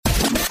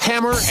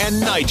Hammer and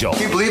Nigel.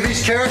 Can you believe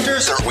these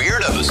characters are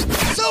weirdos?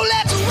 So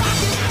let's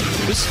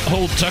rock it! This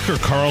whole Tucker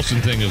Carlson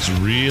thing is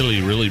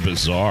really, really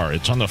bizarre.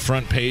 It's on the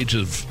front page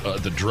of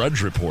the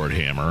Drudge Report,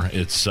 Hammer.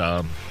 It's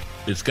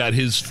got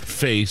his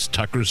face,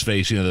 Tucker's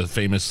face, the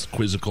famous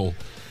quizzical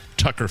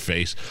Tucker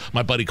face.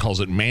 My buddy calls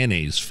it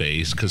mayonnaise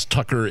face because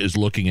Tucker is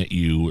looking at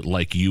you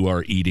like you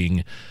are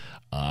eating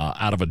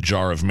out of a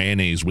jar of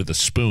mayonnaise with a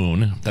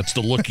spoon. That's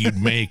the look you'd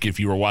make if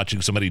you were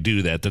watching somebody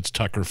do that. That's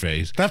Tucker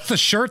face. That's the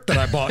shirt that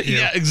I bought you.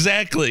 Yeah,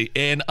 exactly.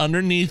 And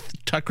underneath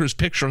Tucker's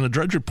picture on the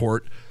Drudge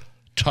Report,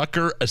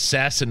 Tucker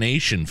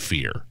assassination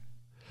fear.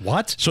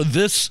 What? So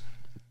this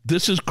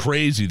is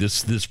crazy.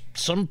 This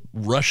some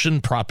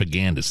Russian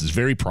propagandist is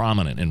very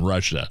prominent in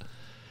Russia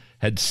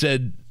had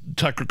said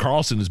Tucker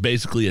Carlson is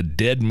basically a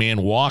dead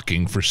man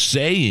walking for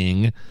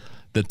saying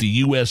that the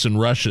U.S. and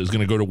Russia is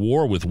going to go to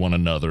war with one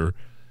another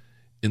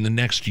in the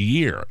next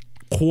year.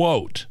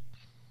 Quote,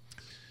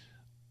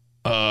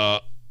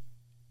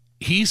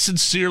 he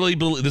sincerely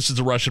believes, this is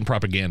a Russian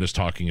propagandist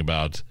talking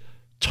about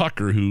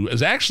Tucker, who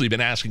has actually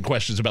been asking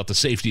questions about the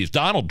safety of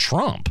Donald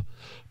Trump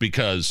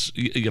because,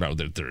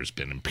 there's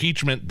been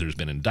impeachment, there's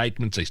been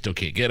indictments, they still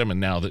can't get him, and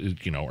now,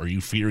 are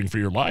you fearing for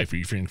your life? Are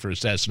you fearing for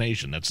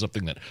assassination? That's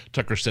something that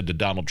Tucker said to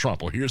Donald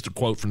Trump. Well, here's the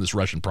quote from this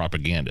Russian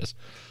propagandist.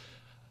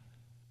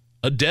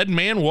 A dead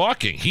man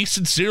walking. He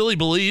sincerely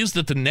believes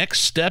that the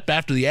next step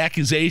after the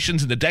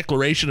accusations and the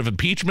declaration of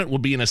impeachment will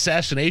be an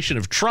assassination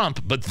of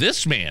Trump. But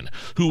this man,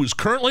 who is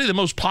currently the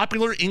most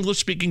popular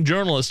English-speaking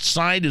journalist,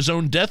 signed his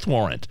own death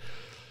warrant.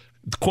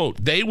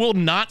 Quote, they will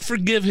not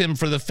forgive him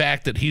for the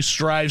fact that he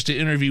strives to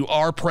interview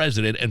our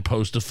president and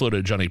post the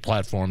footage on a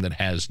platform that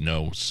has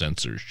no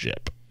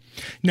censorship.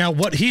 Now,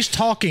 what he's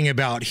talking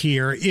about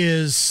here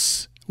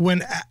is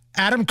when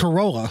Adam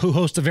Carolla, who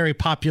hosts a very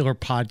popular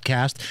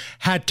podcast,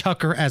 had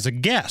Tucker as a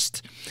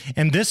guest.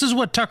 And this is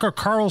what Tucker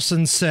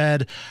Carlson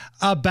said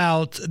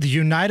about the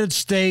United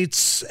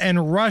States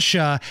and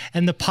Russia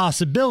and the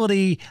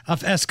possibility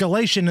of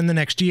escalation in the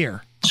next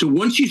year. So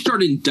once you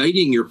start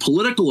indicting your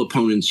political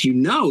opponents, you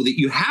know that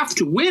you have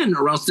to win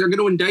or else they're going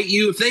to indict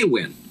you if they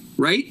win,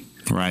 right?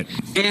 Right.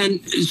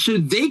 And so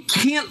they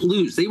can't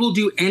lose. They will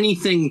do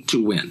anything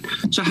to win.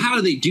 So how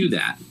do they do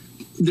that?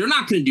 They're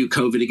not going to do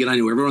COVID again. I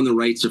know everyone on the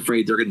right's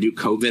afraid they're going to do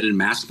COVID and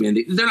mask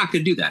mandate. They're not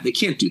going to do that. They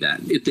can't do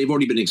that. If they've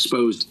already been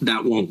exposed,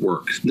 that won't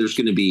work. There's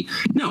going to be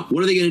no.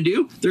 What are they going to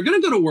do? They're going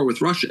to go to war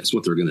with Russia is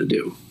what they're going to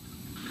do.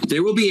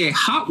 There will be a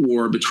hot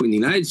war between the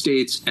United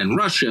States and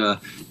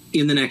Russia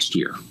in the next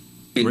year.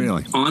 And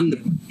really?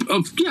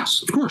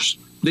 Yes, of course.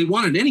 They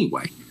want it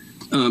anyway.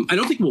 I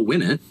don't think we'll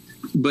win it,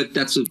 but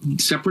that's a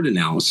separate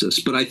analysis.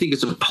 But I think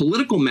it's a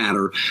political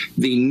matter.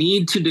 They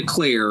need to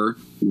declare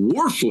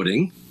war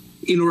footing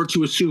in order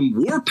to assume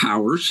war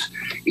powers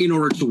in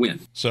order to win.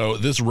 So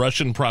this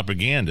Russian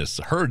propagandist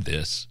heard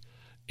this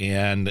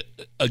and,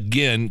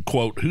 again,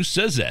 quote, who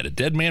says that? A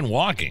dead man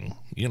walking.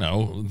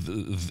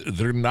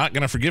 They're not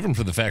going to forgive him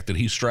for the fact that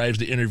he strives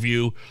to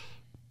interview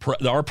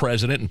our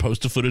president and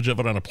post the footage of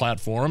it on a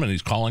platform, and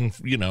he's calling,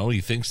 he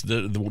thinks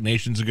the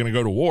nations are going to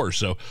go to war.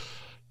 So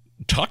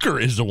Tucker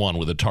is the one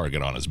with a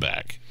target on his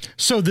back.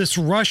 So this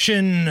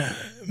Russian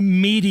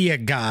media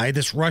guy,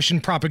 this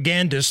Russian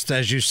propagandist,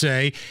 as you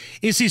say,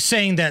 is he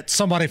saying that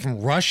somebody from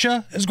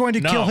Russia is going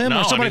to kill him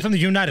or somebody from the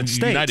United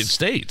States? United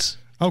States.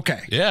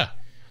 Okay. Yeah.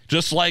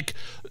 Just like,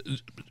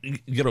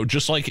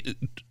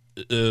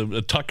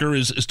 Tucker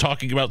is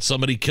talking about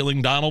somebody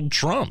killing Donald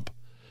Trump,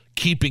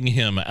 keeping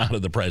him out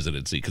of the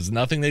presidency because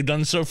nothing they've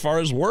done so far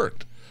has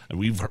worked.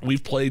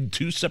 We've played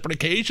two separate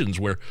occasions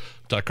where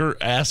Tucker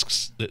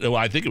asks,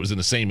 I think it was in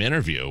the same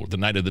interview, the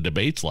night of the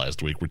debates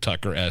last week, where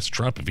Tucker asked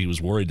Trump if he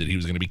was worried that he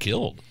was going to be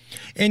killed.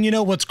 And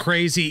what's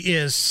crazy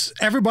is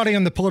everybody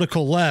on the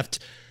political left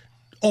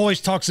always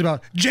talks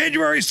about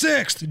January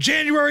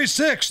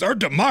 6th, our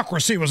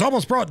democracy was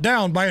almost brought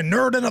down by a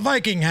nerd in a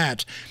Viking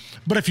hat.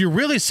 But if you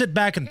really sit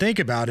back and think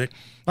about it,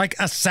 like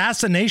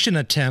assassination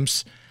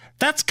attempts,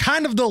 that's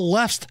kind of the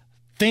left's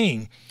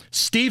thing.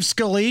 Steve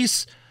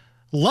Scalise,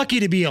 lucky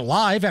to be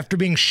alive after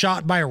being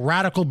shot by a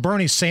radical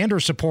Bernie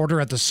Sanders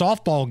supporter at the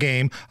softball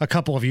game a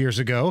couple of years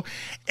ago.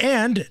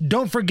 And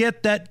don't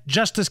forget that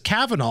Justice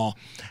Kavanaugh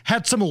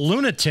had some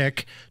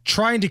lunatic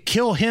trying to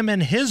kill him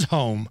in his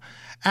home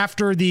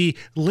after the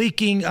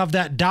leaking of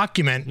that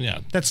document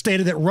that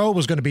stated that Roe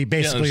was going to be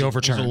basically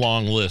overturned. There's a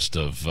long list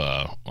of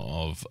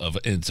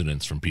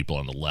incidents from people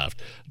on the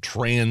left.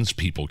 Trans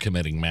people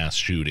committing mass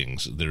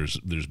shootings. There's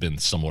been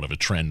somewhat of a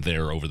trend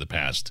there over the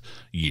past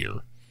year.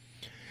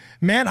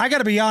 Man, I got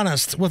to be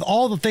honest, with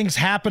all the things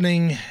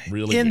happening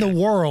in the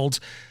world,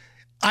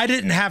 I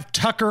didn't have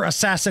Tucker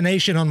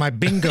assassination on my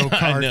bingo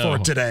card for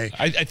today.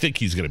 I think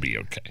he's going to be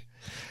okay.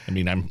 I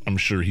mean, I'm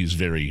sure he's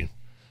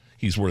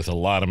worth a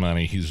lot of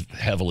money. He's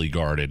heavily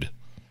guarded.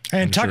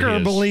 And Tucker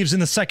believes in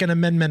the Second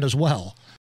Amendment as well.